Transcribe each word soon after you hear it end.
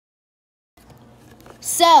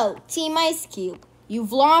So, Team Ice Cube,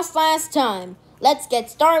 you've lost last time. Let's get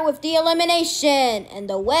started with the elimination, and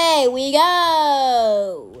away we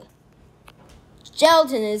go.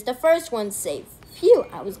 Gelatin is the first one safe. Phew,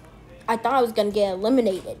 I thought I was gonna get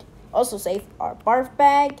eliminated. Also safe are Barf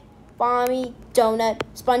Bag, Bommy, Donut,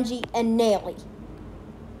 Spongy, and Naily.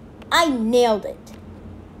 I nailed it.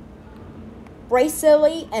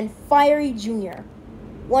 Braceley and Fiery Jr.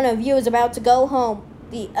 One of you is about to go home.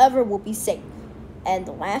 The other will be safe. And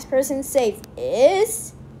the last person safe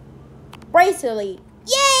is Braceley.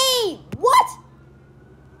 Yay! What?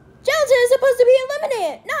 Gelatin is supposed to be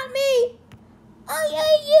eliminated, not me. I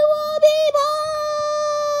hate you all,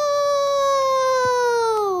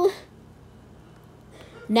 people!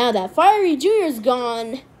 Now that Fiery Jr.'s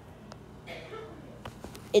gone,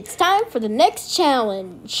 it's time for the next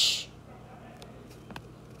challenge.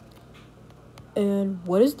 And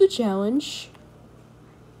what is the challenge?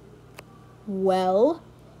 Well,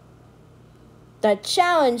 the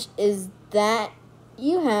challenge is that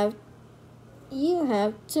you have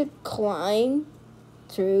to climb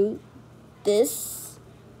through this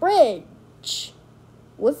bridge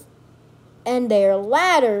and there are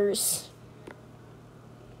ladders.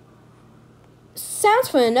 Sounds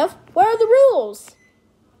fun enough. What are the rules?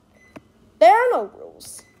 There are no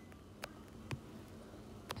rules.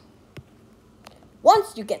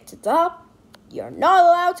 Once you get to the top, you're not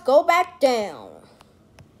allowed to go back down.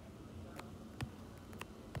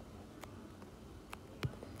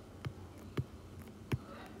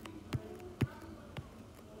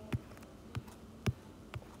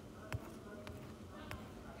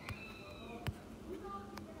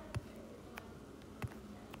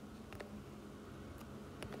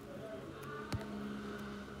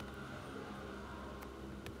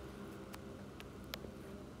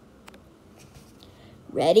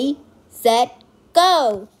 Ready, set,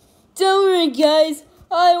 go! Don't worry, guys.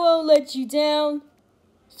 I won't let you down.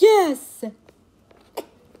 Yes!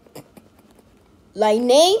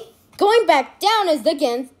 Lightning, going back down is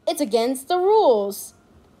against the rules.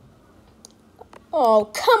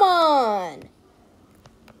 Oh, come on!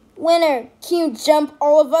 Winner, can you jump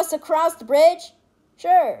all of us across the bridge?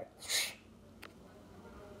 Sure.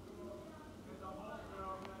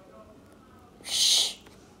 Shh.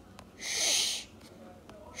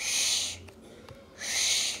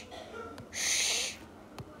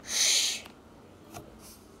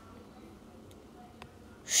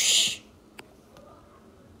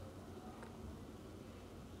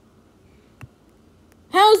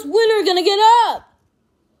 How's Winner gonna get up?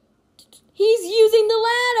 He's using the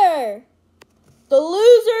ladder. The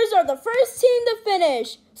losers are the first team to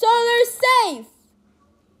finish, so they're safe.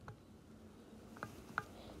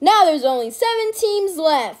 Now there's only 7 teams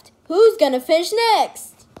left. Who's gonna finish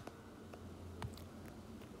next?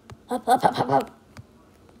 Up, up, up, up, up.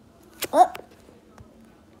 Up.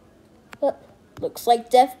 Up. Looks like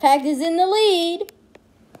Death Pact is in the lead.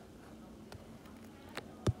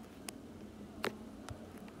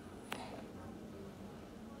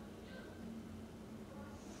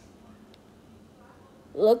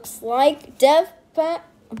 Looks like Death Pact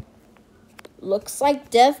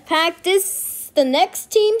is the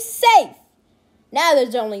next team safe. Now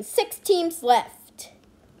there's only 6 teams left.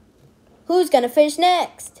 Who's gonna finish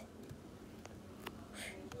next?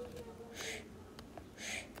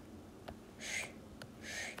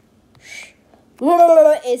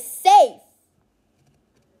 Is safe.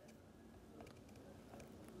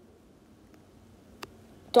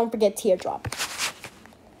 Don't forget Teardrop.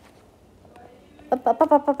 Up, up,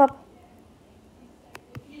 up, up, up, up.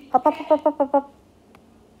 Up, up, up, up, up, up, up.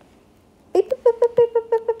 Beep, beep, beep, beep, beep,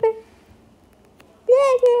 beep, beep, beep.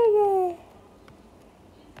 Yeah, yeah, yeah.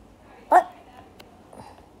 What?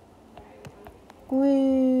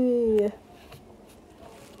 Wee.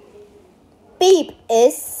 Beep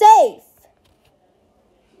is safe.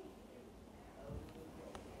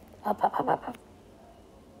 Up, up, up, up, up.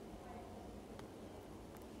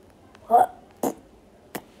 What?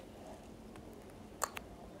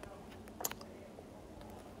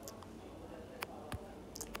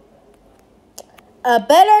 A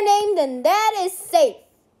better name than that is safe.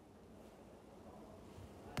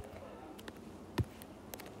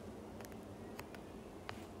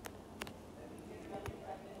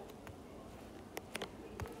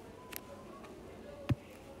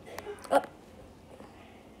 Up.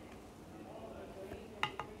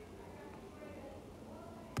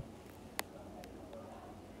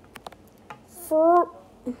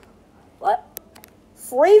 What?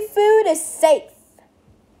 Free food is safe.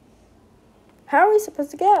 How are we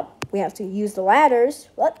supposed to get up? We have to use the ladders.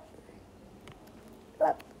 What?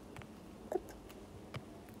 What?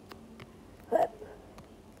 What?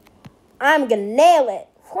 I'm gonna nail it.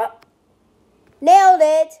 Whoop. Nailed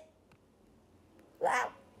it. Wow.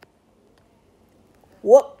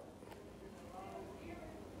 Whoop.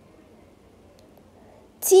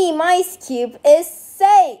 Team Ice Cube is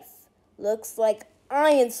safe. Looks like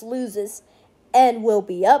Ions loses and will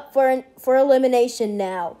be up for elimination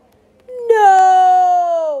now.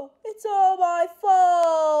 No! It's all my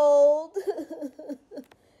fault.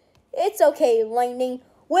 It's okay, Lightning.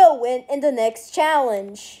 We'll win in the next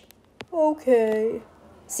challenge. Okay.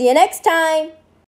 See you next time.